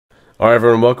Alright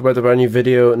everyone, welcome back to a brand new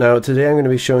video. Now today I'm going to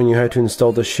be showing you how to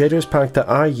install the shaders pack that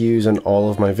I use in all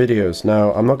of my videos.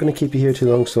 Now I'm not going to keep you here too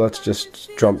long, so let's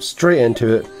just jump straight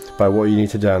into it by what you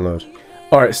need to download.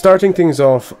 Alright, starting things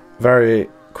off very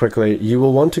quickly, you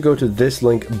will want to go to this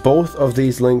link. Both of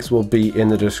these links will be in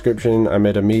the description. I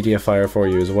made a Mediafire for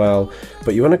you as well,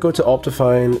 but you want to go to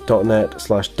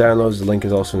optifine.net/downloads, the link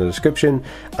is also in the description,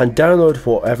 and download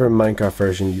whatever Minecraft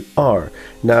version you are.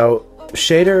 Now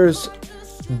shaders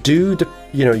you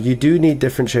do need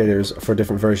different shaders for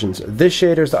different versions. This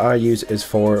shaders that I use is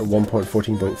for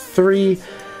 1.14.3.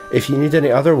 If you need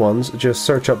any other ones, just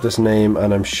search up this name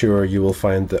and I'm sure you will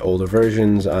find the older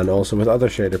versions, and also with other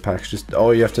shader packs. Just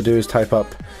all you have to do is type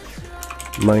up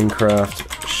Minecraft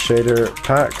shader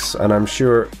packs and I'm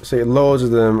sure loads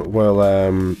of them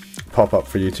will pop up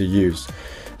for you to use.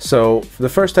 So the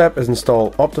first step is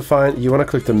install Optifine. You want to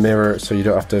click the mirror so you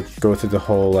don't have to go through the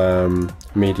whole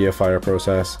Mediafire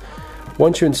process.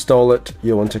 Once you install it,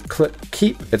 you'll want to click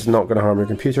keep. It's not going to harm your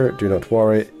computer, do not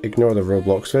worry. Ignore the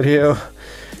Roblox video.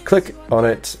 Click on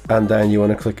it and then you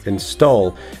want to click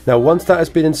install. Now once that has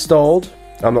been installed,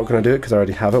 I'm not going to do it because I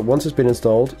already have it. Once it's been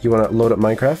installed, you want to load up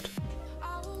Minecraft.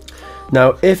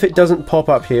 Now if it doesn't pop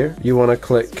up here, you want to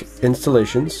click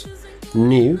installations,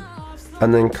 new,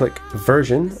 and then click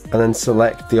version, and then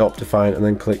select the Optifine, and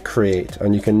then click create,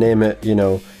 and you can name it,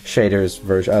 shaders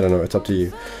version, I don't know, it's up to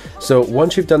you. So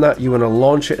once you've done that, you want to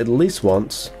launch it at least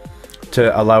once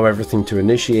to allow everything to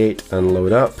initiate and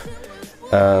load up.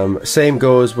 Same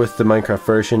goes with the Minecraft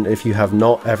version. If you have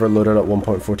not ever loaded up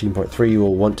 1.14.3, you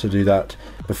will want to do that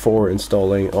before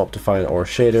installing Optifine or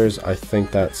shaders. I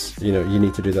think that's, you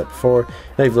need to do that before.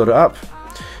 Now you've loaded it up.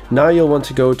 Now you'll want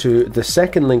to go to the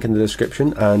second link in the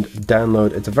description and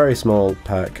download. It's a very small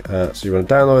pack, so you want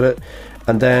to download it.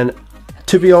 And then,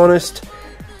 to be honest,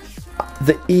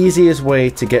 the easiest way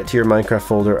to get to your Minecraft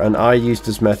folder, and I use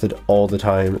this method all the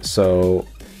time. So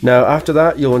now after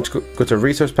that, you'll want to go to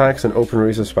resource packs and open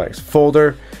resource packs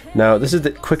folder. Now this is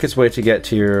the quickest way to get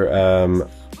to your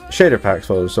shader packs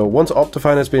folder. So once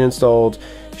Optifine has been installed,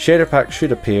 shader pack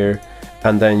should appear,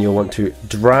 and then you'll want to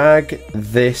drag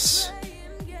this,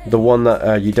 the one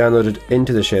that you downloaded,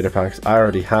 into the shader packs. I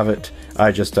already have it.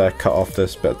 I just cut off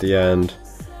this bit at the end.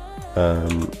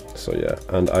 So yeah,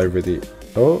 and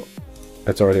oh,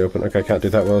 it's already open. Okay, I can't do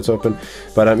that while it's open,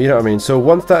 but you know what I mean. So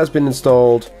once that has been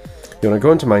installed, you want to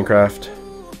go into Minecraft,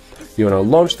 you want to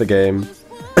launch the game.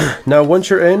 Now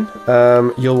once you're in,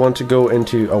 you'll want to go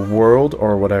into a world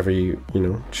or whatever you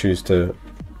choose to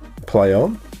play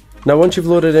on. Now once you've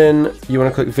loaded in, you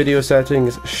want to click video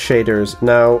settings, shaders.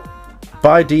 Now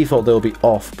by default they'll be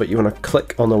off, but you want to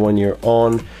click on the one you're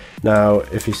on. Now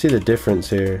if you see the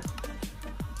difference here,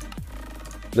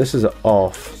 this is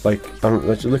off. Like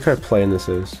look how plain this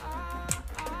is.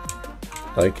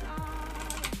 Like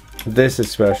this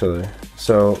especially.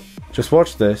 So just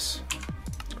watch this.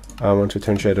 I want to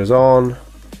turn shaders on.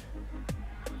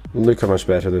 Look how much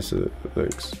better this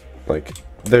looks. Like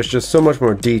there's just so much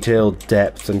more detail,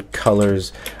 depth and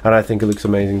colors, and I think it looks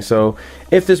amazing. So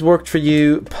if this worked for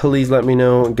you, please let me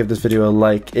know and give this video a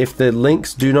like. If the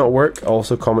links do not work,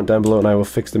 also comment down below and I will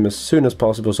fix them as soon as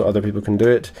possible so other people can do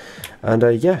it. And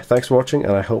yeah, thanks for watching,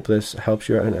 and I hope this helps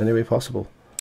you out in any way possible.